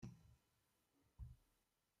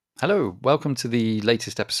Hello, welcome to the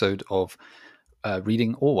latest episode of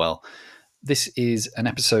Reading Orwell. This is an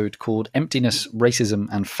episode called Emptiness, Racism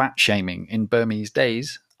and Fat Shaming in Burmese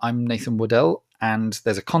Days. I'm Nathan Waddell, and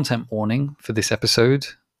there's a content warning for this episode.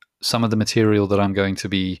 Some of the material that I'm going to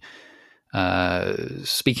be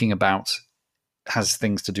speaking about has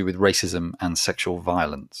things to do with racism and sexual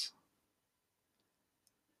violence.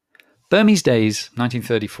 Burmese Days,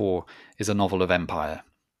 1934, is a novel of empire.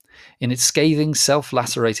 In its scathing,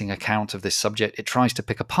 self-lacerating account of this subject, it tries to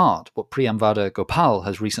pick apart what Priyamvada Gopal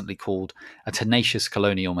has recently called a tenacious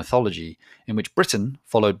colonial mythology, in which Britain,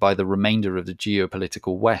 followed by the remainder of the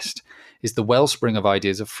geopolitical West, is the wellspring of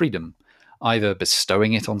ideas of freedom, either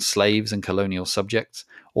bestowing it on slaves and colonial subjects,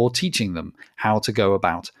 or teaching them how to go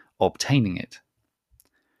about obtaining it.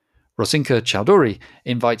 Rosinka Chowdhury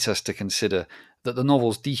invites us to consider that the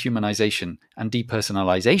novel's dehumanization and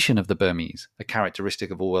depersonalization of the Burmese, a characteristic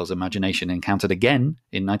of Orwell's imagination encountered again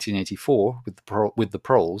in 1984 with the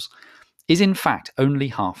Proles, is in fact only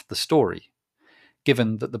half the story,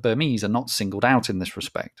 given that the Burmese are not singled out in this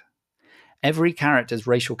respect. Every character's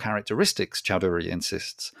racial characteristics, Chowdhury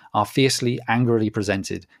insists, are fiercely, angrily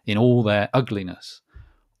presented in all their ugliness.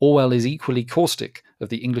 Orwell is equally caustic of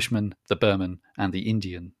the Englishman, the Burman, and the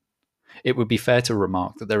Indian. It would be fair to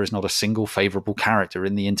remark that there is not a single favourable character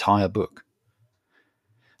in the entire book.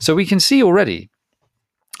 So we can see already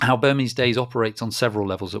how Burmese Days operates on several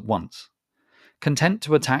levels at once. Content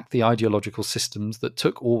to attack the ideological systems that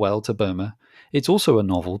took Orwell to Burma, it's also a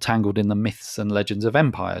novel tangled in the myths and legends of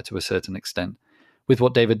empire to a certain extent, with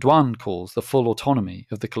what David Dwan calls the full autonomy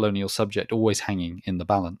of the colonial subject always hanging in the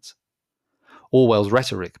balance. Orwell's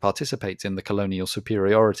rhetoric participates in the colonial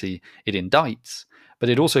superiority it indicts, but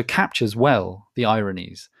it also captures well the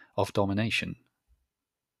ironies of domination.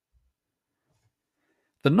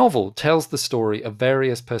 The novel tells the story of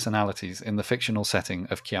various personalities in the fictional setting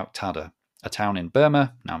of Kyauk Tada, a town in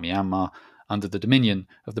Burma, now Myanmar, under the dominion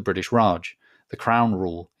of the British Raj, the crown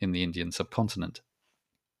rule in the Indian subcontinent.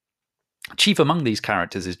 Chief among these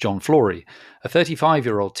characters is John Flory, a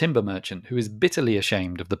 35-year-old timber merchant who is bitterly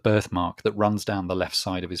ashamed of the birthmark that runs down the left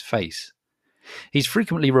side of his face. He's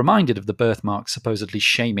frequently reminded of the birthmark's supposedly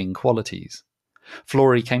shaming qualities.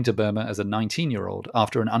 Flory came to Burma as a 19-year-old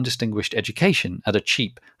after an undistinguished education at a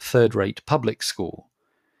cheap, third-rate public school.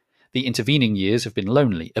 The intervening years have been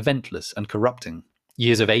lonely, eventless, and corrupting,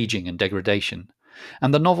 years of aging and degradation,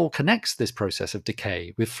 and the novel connects this process of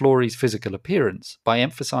decay with Flory's physical appearance by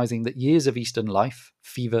emphasizing that years of Eastern life,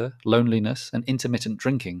 fever, loneliness, and intermittent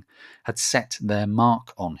drinking had set their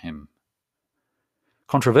mark on him.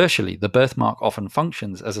 Controversially, the birthmark often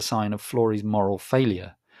functions as a sign of Flory's moral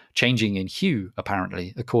failure, changing in hue,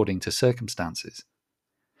 apparently, according to circumstances.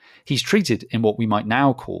 He's treated in what we might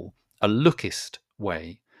now call a lookist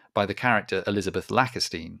way by the character Elizabeth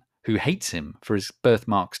Lackestein, who hates him for his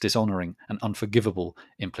birthmark's dishonouring and unforgivable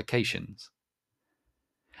implications.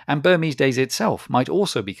 And Burmese Days itself might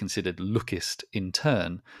also be considered lookist in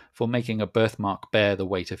turn for making a birthmark bear the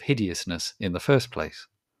weight of hideousness in the first place.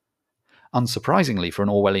 Unsurprisingly for an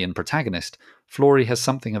Orwellian protagonist, Flory has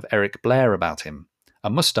something of Eric Blair about him, a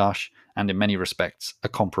moustache and in many respects a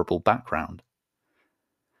comparable background.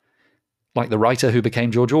 Like the writer who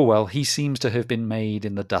became George Orwell, he seems to have been made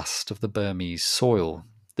in the dust of the Burmese soil.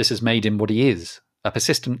 This has made him what he is, a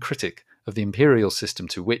persistent critic of the imperial system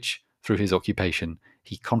to which, through his occupation,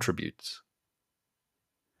 he contributes.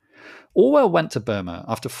 Orwell went to Burma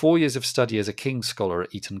after 4 years of study as a King's Scholar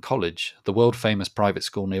at Eton College, the world-famous private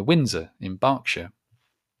school near Windsor in Berkshire.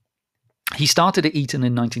 He started at Eton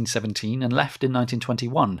in 1917 and left in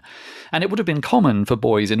 1921, and it would have been common for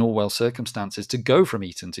boys in Orwell's circumstances to go from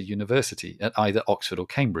Eton to university at either Oxford or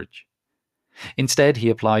Cambridge. Instead, he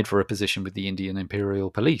applied for a position with the Indian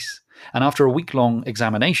Imperial Police, and after a week-long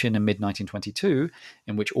examination in mid-1922,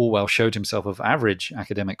 in which Orwell showed himself of average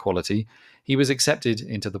academic quality, he was accepted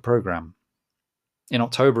into the programme. In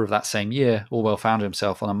October of that same year, Orwell found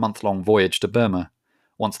himself on a month-long voyage to Burma.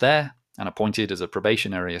 Once there, and appointed as a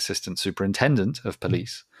probationary assistant superintendent of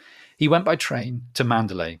police, he went by train to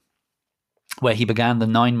Mandalay, where he began the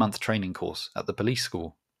 9-month training course at the police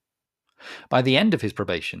school. By the end of his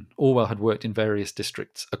probation, Orwell had worked in various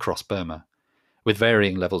districts across Burma, with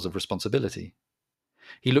varying levels of responsibility.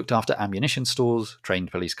 He looked after ammunition stores,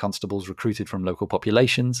 trained police constables recruited from local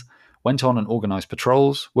populations, went on and organised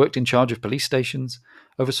patrols, worked in charge of police stations,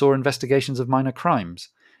 oversaw investigations of minor crimes,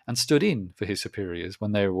 and stood in for his superiors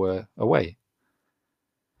when they were away.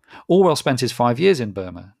 Orwell spent his 5 years in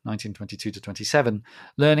Burma, 1922 to 27,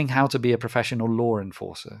 learning how to be a professional law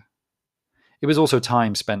enforcer. It was also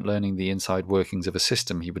time spent learning the inside workings of a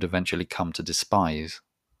system he would eventually come to despise.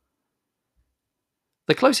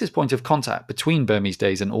 The closest point of contact between Burmese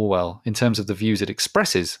Days and Orwell, in terms of the views it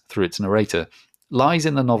expresses through its narrator, lies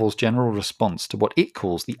in the novel's general response to what it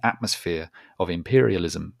calls the atmosphere of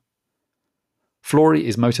imperialism. Florey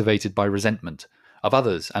is motivated by resentment of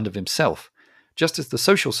others and of himself, just as the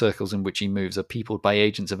social circles in which he moves are peopled by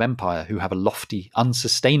agents of empire who have a lofty,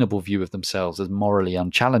 unsustainable view of themselves as morally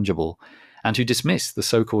unchallengeable, and who dismiss the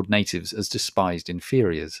so-called natives as despised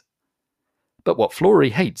inferiors. But what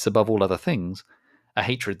Florey hates above all other things, a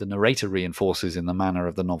hatred the narrator reinforces in the manner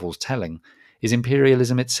of the novel's telling, is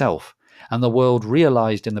imperialism itself, and the world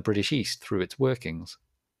realised in the British East through its workings.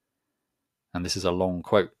 And this is a long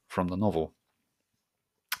quote from the novel.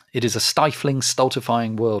 It is a stifling,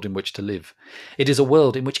 stultifying world in which to live. It is a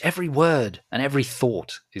world in which every word and every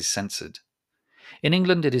thought is censored. In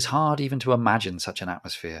England, it is hard even to imagine such an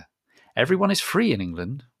atmosphere. Everyone is free in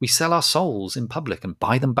England. We sell our souls in public and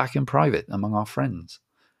buy them back in private among our friends.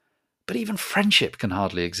 But even friendship can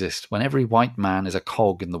hardly exist when every white man is a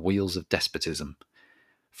cog in the wheels of despotism.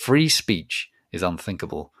 Free speech is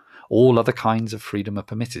unthinkable. All other kinds of freedom are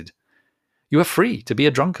permitted. You are free to be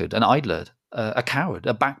a drunkard, an idler, a coward,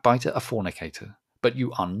 a backbiter, a fornicator, but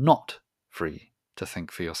you are not free to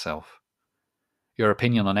think for yourself. Your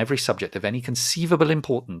opinion on every subject of any conceivable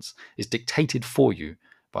importance is dictated for you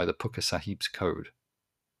by the Pukka Sahib's code.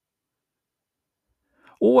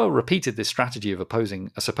 Orwell repeated this strategy of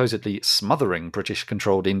opposing a supposedly smothering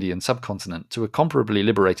British-controlled Indian subcontinent to a comparably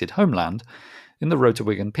liberated homeland in The Road to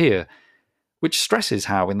Wigan Pier, which stresses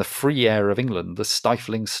how, in the free air of England, the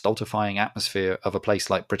stifling, stultifying atmosphere of a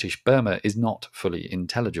place like British Burma is not fully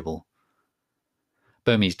intelligible.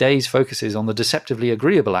 Burmese Days focuses on the deceptively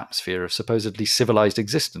agreeable atmosphere of supposedly civilized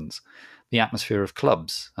existence, the atmosphere of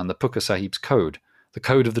clubs and the Pukka Sahib's code, the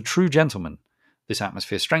code of the true gentleman. This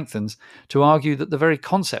atmosphere strengthens to argue that the very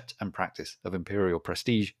concept and practice of imperial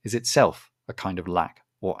prestige is itself a kind of lack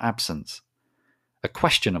or absence, a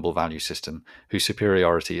questionable value system whose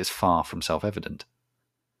superiority is far from self-evident.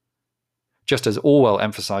 Just as Orwell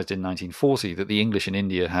emphasized in 1940 that the English in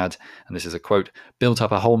India had, and this is a quote, built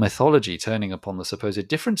up a whole mythology turning upon the supposed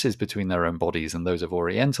differences between their own bodies and those of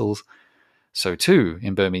Orientals, so too,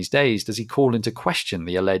 in Burmese Days, does he call into question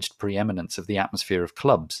the alleged preeminence of the atmosphere of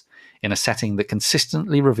clubs in a setting that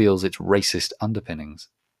consistently reveals its racist underpinnings.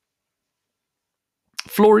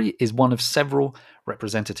 Florey is one of several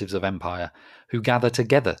representatives of empire who gather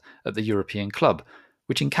together at the European Club,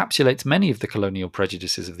 which encapsulates many of the colonial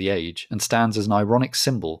prejudices of the age and stands as an ironic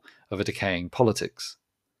symbol of a decaying politics.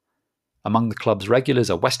 Among the club's regulars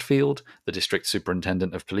are Westfield, the district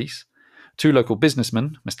superintendent of police, two local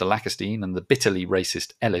businessmen, Mr. Lackestein and the bitterly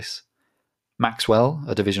racist Ellis, Maxwell,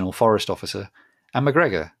 a divisional forest officer, and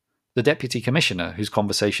McGregor, the deputy commissioner whose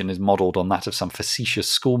conversation is modelled on that of some facetious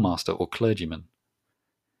schoolmaster or clergyman.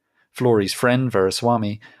 Florey's friend,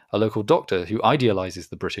 Veeraswamy, a local doctor who idealises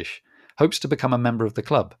the British, hopes to become a member of the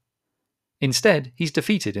club. Instead, he's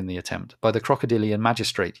defeated in the attempt by the crocodilian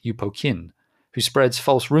magistrate U Po Kyin, who spreads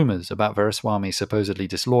false rumours about Veeraswamy's supposedly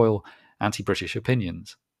disloyal, anti-British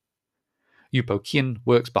opinions. U Po Kyin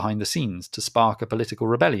works behind the scenes to spark a political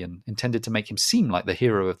rebellion intended to make him seem like the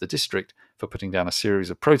hero of the district for putting down a series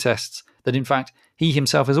of protests that in fact he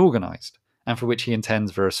himself has organised, and for which he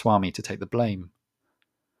intends Veeraswamy to take the blame.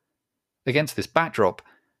 Against this backdrop,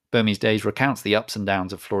 Burmese Days recounts the ups and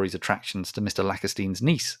downs of Florey's attractions to Mr. Lackestein's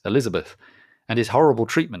niece, Elizabeth, and his horrible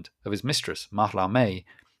treatment of his mistress, Mahla May,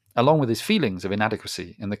 along with his feelings of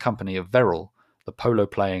inadequacy in the company of Verrill, the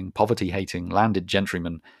polo-playing, poverty-hating landed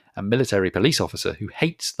gentryman and military police officer who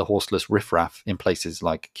hates the horseless riffraff in places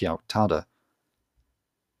like Kiauk Tada.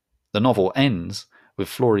 The novel ends with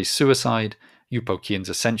Florey's suicide, U Po Kyin's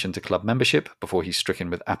ascension to club membership before he's stricken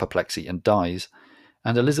with apoplexy and dies,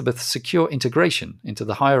 and Elizabeth's secure integration into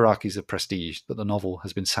the hierarchies of prestige that the novel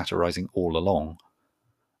has been satirizing all along.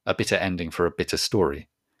 A bitter ending for a bitter story.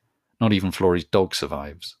 Not even Florey's dog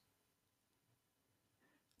survives.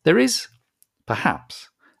 There is, perhaps,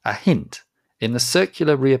 a hint in the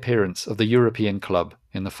circular reappearance of the European Club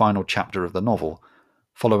in the final chapter of the novel,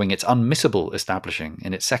 following its unmissable establishing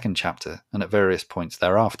in its second chapter and at various points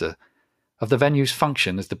thereafter, of the venue's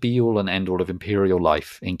function as the be-all and end-all of imperial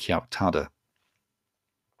life in Kiauk Tada.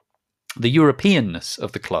 The Europeanness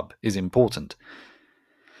of the club is important,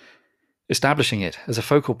 establishing it as a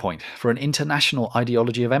focal point for an international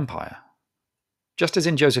ideology of empire. Just as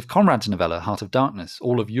in Joseph Conrad's novella Heart of Darkness,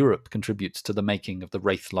 all of Europe contributes to the making of the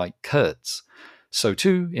wraith-like Kurtz, so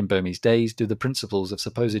too, in Burmese Days, do the principles of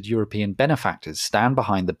supposed European benefactors stand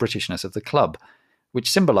behind the Britishness of the club,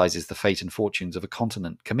 which symbolises the fate and fortunes of a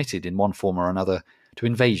continent committed in one form or another to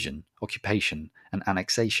invasion, occupation, and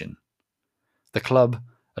annexation. The club,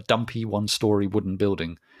 a dumpy one-story wooden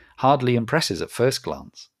building, hardly impresses at first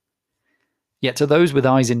glance. Yet to those with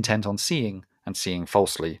eyes intent on seeing, and seeing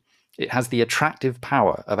falsely, it has the attractive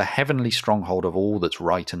power of a heavenly stronghold of all that's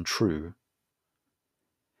right and true.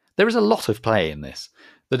 There is a lot of play in this.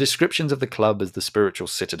 The descriptions of the club as the spiritual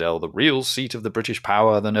citadel, the real seat of the British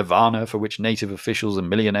power, the nirvana for which native officials and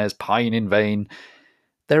millionaires pine in vain,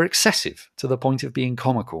 they're excessive to the point of being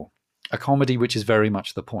comical, a comedy which is very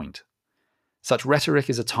much the point. Such rhetoric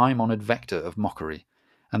is a time-honoured vector of mockery,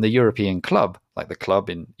 and the European club, like the club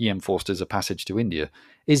in E.M. Forster's A Passage to India,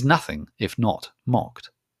 is nothing if not mocked.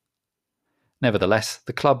 Nevertheless,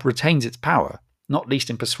 the club retains its power, not least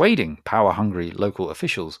in persuading power-hungry local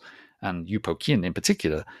officials, and Yu Po Kien in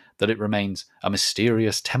particular, that it remains a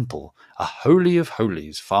mysterious temple, a holy of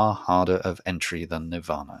holies far harder of entry than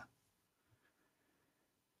nirvana.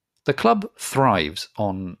 The club thrives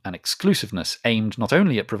on an exclusiveness aimed not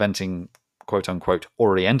only at preventing quote-unquote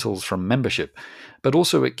Orientals from membership, but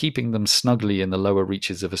also at keeping them snugly in the lower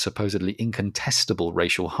reaches of a supposedly incontestable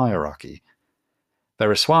racial hierarchy.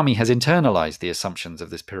 Veeraswamy has internalized the assumptions of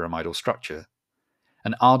this pyramidal structure.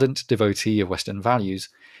 An ardent devotee of Western values,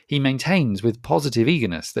 he maintains with positive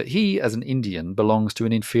eagerness that he, as an Indian, belongs to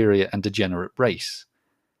an inferior and degenerate race.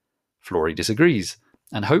 Florey disagrees,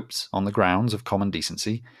 and hopes, on the grounds of common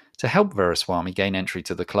decency, to help Veeraswamy gain entry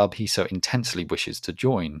to the club he so intensely wishes to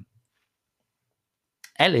join.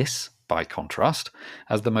 Ellis, by contrast,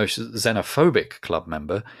 as the most xenophobic club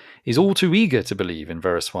member, is all too eager to believe in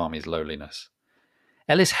Veeraswamy's lowliness.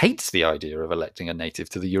 Ellis hates the idea of electing a native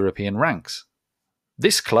to the European ranks.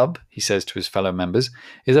 This club, he says to his fellow members,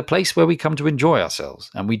 is a place where we come to enjoy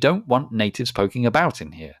ourselves, and we don't want natives poking about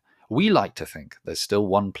in here. We like to think there's still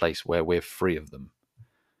one place where we're free of them.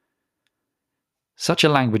 Such a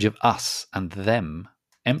language of us and them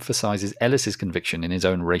emphasizes Ellis's conviction in his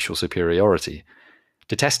own racial superiority,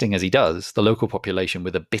 detesting as he does the local population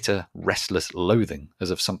with a bitter, restless loathing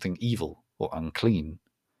as of something evil or unclean.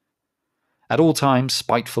 At all times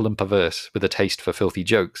spiteful and perverse, with a taste for filthy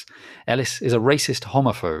jokes, Ellis is a racist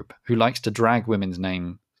homophobe who likes to drag women's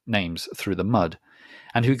names through the mud,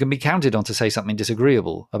 and who can be counted on to say something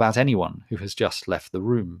disagreeable about anyone who has just left the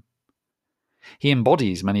room. He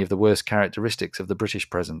embodies many of the worst characteristics of the British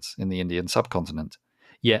presence in the Indian subcontinent,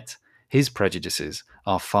 yet his prejudices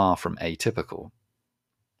are far from atypical.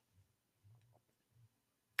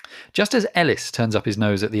 Just as Ellis turns up his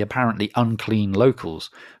nose at the apparently unclean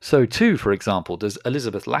locals, so too, for example, does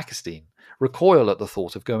Elizabeth Lackestein recoil at the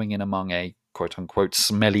thought of going in among a quote-unquote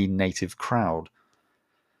smelly native crowd.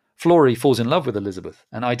 Florey falls in love with Elizabeth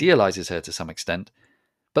and idealizes her to some extent,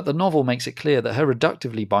 but the novel makes it clear that her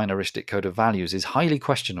reductively binaristic code of values is highly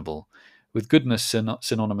questionable, with goodness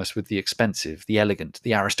synonymous with the expensive, the elegant,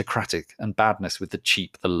 the aristocratic, and badness with the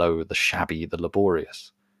cheap, the low, the shabby, the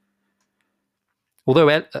laborious.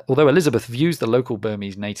 Although Elizabeth views the local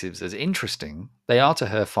Burmese natives as interesting, they are to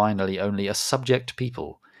her finally only a subject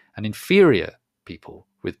people, an inferior people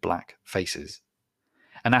with black faces.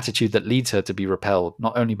 An attitude that leads her to be repelled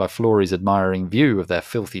not only by Florey's admiring view of their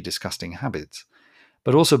filthy, disgusting habits,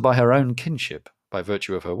 but also by her own kinship, by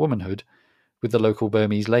virtue of her womanhood, with the local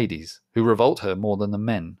Burmese ladies, who revolt her more than the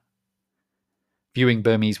men. Viewing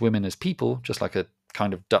Burmese women as people, just like a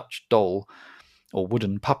kind of Dutch doll or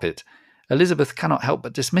wooden puppet, Elizabeth cannot help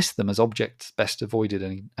but dismiss them as objects best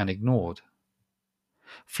avoided and ignored.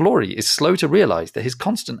 Florey is slow to realise that his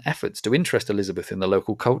constant efforts to interest Elizabeth in the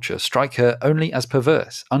local culture strike her only as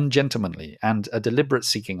perverse, ungentlemanly, and a deliberate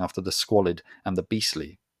seeking after the squalid and the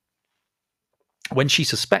beastly. When she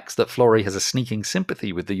suspects that Florey has a sneaking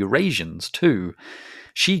sympathy with the Eurasians too,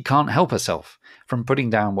 she can't help herself from putting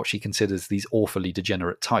down what she considers these awfully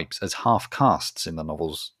degenerate types as half-castes in the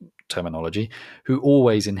novel's terminology, who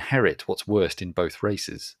always inherit what's worst in both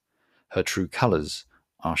races. Her true colours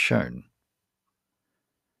are shown.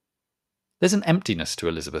 There's an emptiness to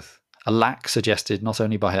Elizabeth, a lack suggested not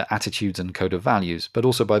only by her attitudes and code of values, but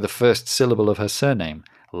also by the first syllable of her surname,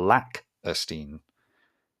 Lackestein.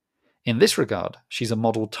 In this regard, she's a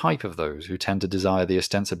model type of those who tend to desire the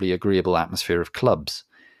ostensibly agreeable atmosphere of clubs,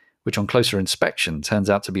 which on closer inspection turns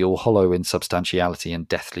out to be all hollow insubstantiality and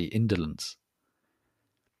deathly indolence.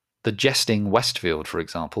 The jesting Westfield, for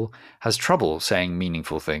example, has trouble saying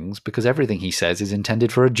meaningful things because everything he says is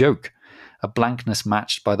intended for a joke, a blankness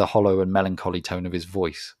matched by the hollow and melancholy tone of his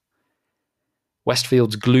voice.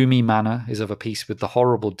 Westfield's gloomy manner is of a piece with the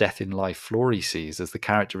horrible death-in-life Florey sees as the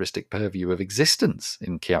characteristic purview of existence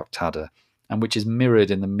in Kiauk Tada, and which is mirrored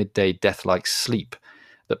in the midday death-like sleep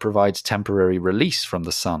that provides temporary release from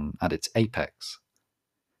the sun at its apex.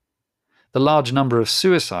 The large number of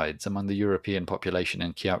suicides among the European population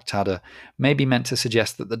in Kyauktada may be meant to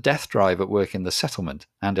suggest that the death drive at work in the settlement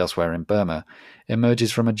and elsewhere in Burma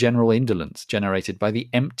emerges from a general indolence generated by the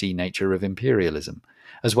empty nature of imperialism,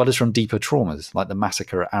 as well as from deeper traumas like the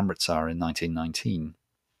massacre at Amritsar in 1919.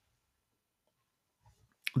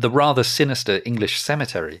 The rather sinister English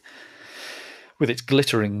cemetery, with its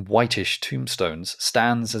glittering whitish tombstones,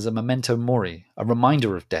 stands as a memento mori, a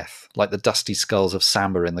reminder of death, like the dusty skulls of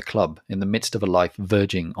Samba in the club, in the midst of a life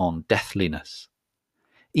verging on deathliness.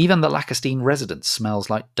 Even the Lacustein residence smells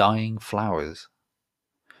like dying flowers.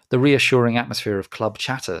 The reassuring atmosphere of club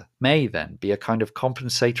chatter may, then, be a kind of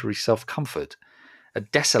compensatory self-comfort, a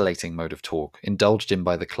desolating mode of talk indulged in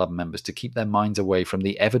by the club members to keep their minds away from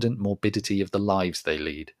the evident morbidity of the lives they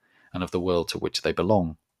lead and of the world to which they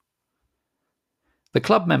belong. The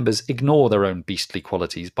club members ignore their own beastly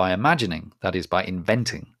qualities by imagining, that is, by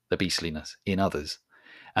inventing, the beastliness in others,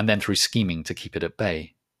 and then through scheming to keep it at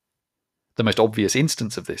bay. The most obvious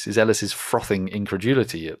instance of this is Ellis's frothing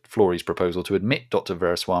incredulity at Florey's proposal to admit Dr.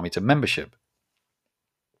 Veeraswamy to membership.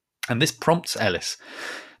 And this prompts Ellis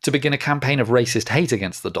to begin a campaign of racist hate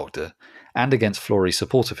against the doctor and against Florey's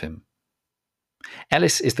support of him.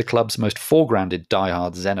 Ellis is the club's most foregrounded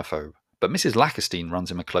die-hard xenophobe, but Mrs. Lacustein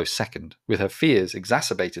runs him a close second, with her fears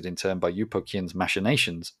exacerbated in turn by Yu Po Kien's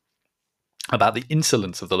machinations about the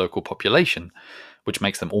insolence of the local population, which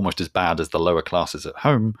makes them almost as bad as the lower classes at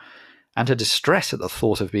home, and her distress at the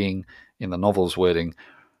thought of being, in the novel's wording,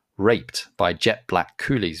 raped by jet-black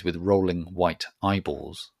coolies with rolling white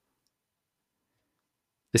eyeballs.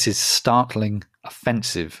 This is startling,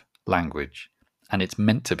 offensive language, and it's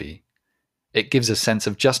meant to be. It gives a sense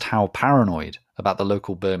of just how paranoid about the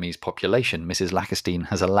local Burmese population Mrs. Lacustein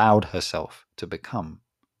has allowed herself to become.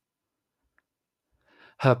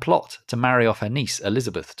 Her plot to marry off her niece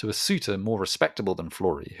Elizabeth to a suitor more respectable than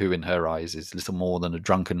Florey, who in her eyes is little more than a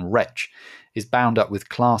drunken wretch, is bound up with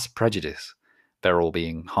class prejudice, Beryl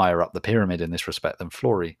being higher up the pyramid in this respect than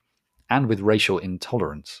Florey, and with racial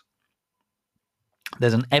intolerance.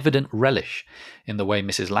 There's an evident relish in the way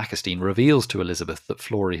Mrs. Lacustein reveals to Elizabeth that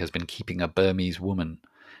Florey has been keeping a Burmese woman,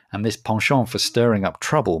 and this penchant for stirring up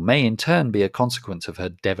trouble may in turn be a consequence of her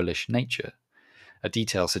devilish nature, a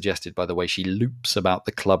detail suggested by the way she loops about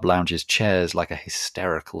the club lounge's chairs like a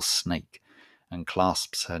hysterical snake and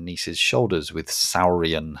clasps her niece's shoulders with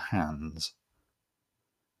saurian hands.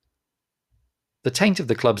 The taint of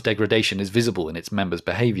the club's degradation is visible in its members'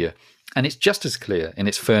 behaviour, and it's just as clear in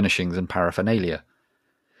its furnishings and paraphernalia.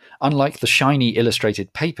 Unlike the shiny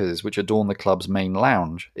illustrated papers which adorn the club's main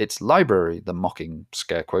lounge, its library, the mocking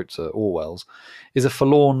scare quotes are Orwell's, is a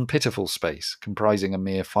forlorn, pitiful space comprising a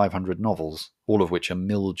mere 500 novels, all of which are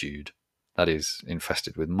mildewed, that is,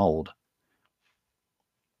 infested with mould.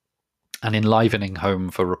 An enlivening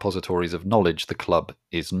home for repositories of knowledge the club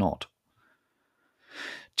is not.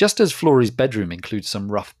 Just as Florey's bedroom includes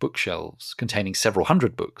some rough bookshelves containing several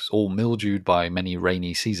hundred books, all mildewed by many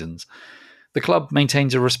rainy seasons, the club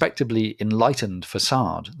maintains a respectably enlightened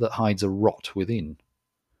facade that hides a rot within.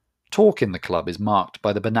 Talk in the club is marked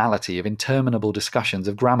by the banality of interminable discussions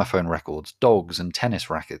of gramophone records, dogs, and tennis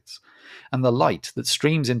rackets, and the light that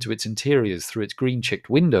streams into its interiors through its green-chicked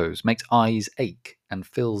windows makes eyes ache and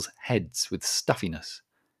fills heads with stuffiness.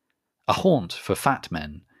 A haunt for fat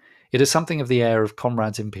men, it has something of the air of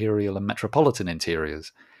Conrad's imperial and metropolitan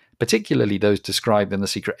interiors, particularly those described in The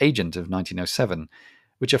Secret Agent of 1907,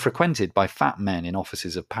 which are frequented by fat men in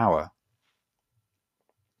offices of power.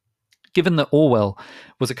 Given that Orwell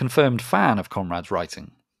was a confirmed fan of Conrad's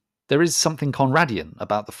writing, there is something Conradian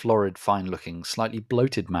about the florid, fine-looking, slightly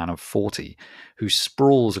bloated man of 40 who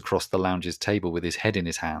sprawls across the lounge's table with his head in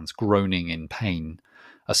his hands, groaning in pain,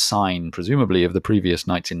 a sign, presumably, of the previous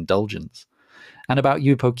night's indulgence, and about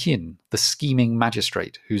Yu Po Kien, the scheming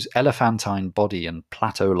magistrate whose elephantine body and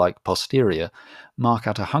plateau-like posterior mark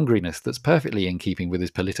out a hungriness that's perfectly in keeping with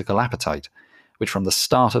his political appetite, which from the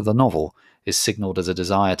start of the novel is signalled as a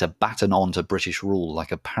desire to batten on to British rule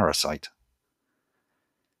like a parasite.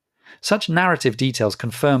 Such narrative details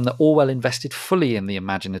confirm that Orwell invested fully in the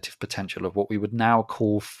imaginative potential of what we would now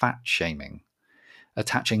call fat-shaming,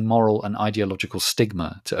 attaching moral and ideological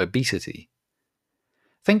stigma to obesity.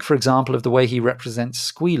 Think, for example, of the way he represents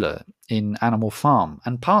Squealer in Animal Farm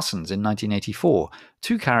and Parsons in 1984,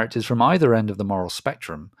 two characters from either end of the moral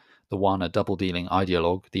spectrum, the one a double-dealing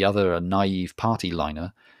ideologue, the other a naive party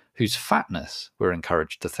liner, whose fatness, we're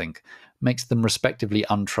encouraged to think, makes them respectively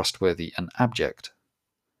untrustworthy and abject.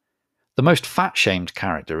 The most fat-shamed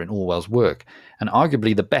character in Orwell's work, and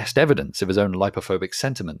arguably the best evidence of his own lipophobic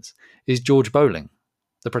sentiments, is George Bowling,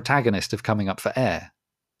 the protagonist of Coming Up for Air.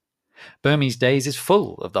 Burmese Days is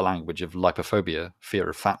full of the language of lipophobia, fear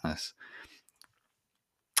of fatness.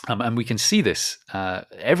 And we can see this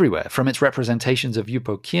everywhere, from its representations of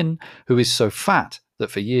Yupo Kyin, who is so fat that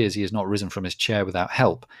for years he has not risen from his chair without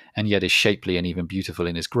help, and yet is shapely and even beautiful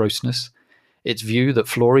in his grossness. Its view that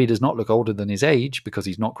Flory does not look older than his age because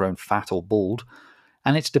he's not grown fat or bald,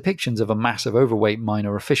 and its depictions of a mass of overweight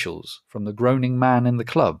minor officials, from the groaning man in the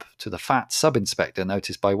club to the fat sub-inspector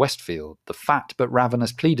noticed by Westfield, the fat but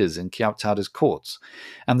ravenous pleaders in Kyaw Htada's courts,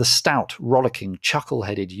 and the stout, rollicking,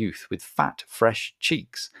 chuckle-headed youth with fat, fresh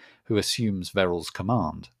cheeks who assumes Verrill's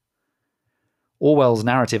command. Orwell's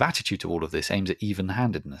narrative attitude to all of this aims at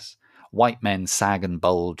even-handedness. White men sag and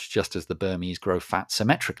bulge just as the Burmese grow fat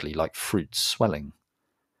symmetrically like fruits swelling.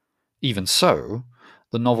 Even so,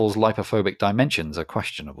 the novel's lipophobic dimensions are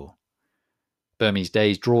questionable. Burmese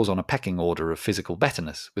Days draws on a pecking order of physical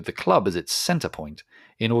betterness, with the club as its centre point,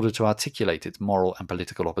 in order to articulate its moral and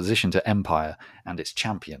political opposition to empire and its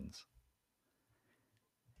champions.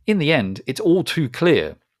 In the end, it's all too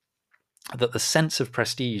clear that the sense of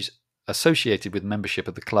prestige associated with membership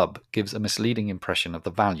of the club gives a misleading impression of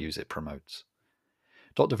the values it promotes.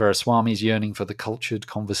 Dr. Veeraswamy's yearning for the cultured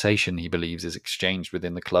conversation he believes is exchanged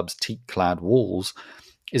within the club's teak-clad walls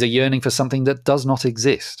is a yearning for something that does not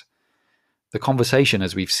exist. The conversation,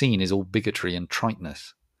 as we've seen, is all bigotry and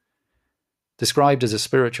triteness. Described as a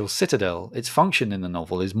spiritual citadel, its function in the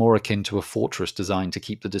novel is more akin to a fortress designed to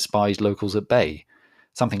keep the despised locals at bay,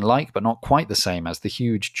 something like but not quite the same as the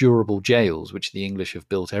huge durable jails which the English have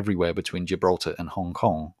built everywhere between Gibraltar and Hong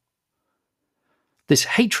Kong. This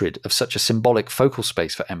hatred of such a symbolic focal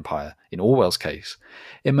space for empire, in Orwell's case,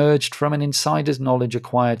 emerged from an insider's knowledge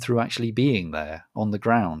acquired through actually being there, on the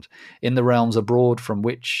ground, in the realms abroad from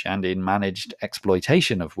which, and in managed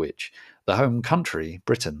exploitation of which, the home country,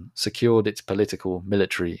 Britain, secured its political,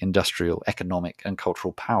 military, industrial, economic, and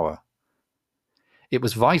cultural power. It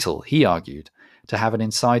was vital, he argued, to have an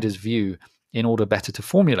insider's view in order better to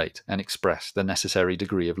formulate and express the necessary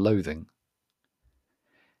degree of loathing.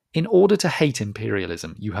 In order to hate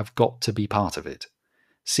imperialism, you have got to be part of it.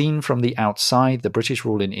 Seen from the outside, the British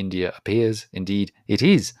rule in India appears, indeed, it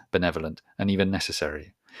is benevolent and even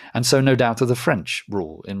necessary. And so no doubt of the French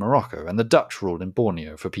rule in Morocco and the Dutch rule in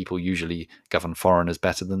Borneo, for people usually govern foreigners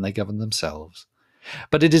better than they govern themselves.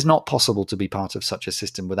 But it is not possible to be part of such a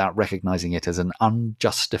system without recognizing it as an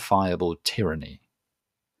unjustifiable tyranny.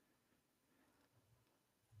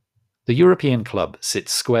 The European Club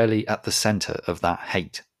sits squarely at the centre of that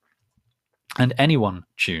hate. And anyone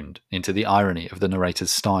tuned into the irony of the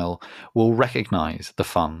narrator's style will recognize the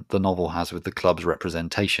fun the novel has with the club's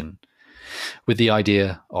representation, with the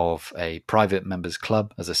idea of a private members'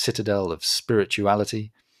 club as a citadel of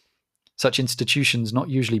spirituality, such institutions not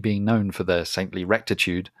usually being known for their saintly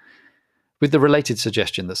rectitude, with the related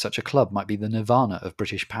suggestion that such a club might be the nirvana of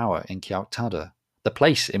British power in Kyaw Htada, the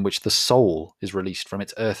place in which the soul is released from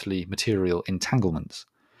its earthly material entanglements,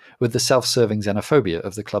 with the self-serving xenophobia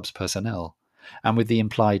of the club's personnel, and with the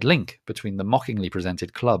implied link between the mockingly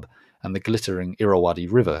presented club and the glittering Irrawaddy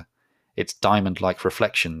River, its diamond-like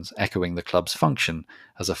reflections echoing the club's function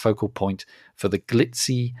as a focal point for the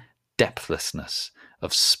glitzy depthlessness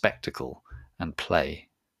of spectacle and play.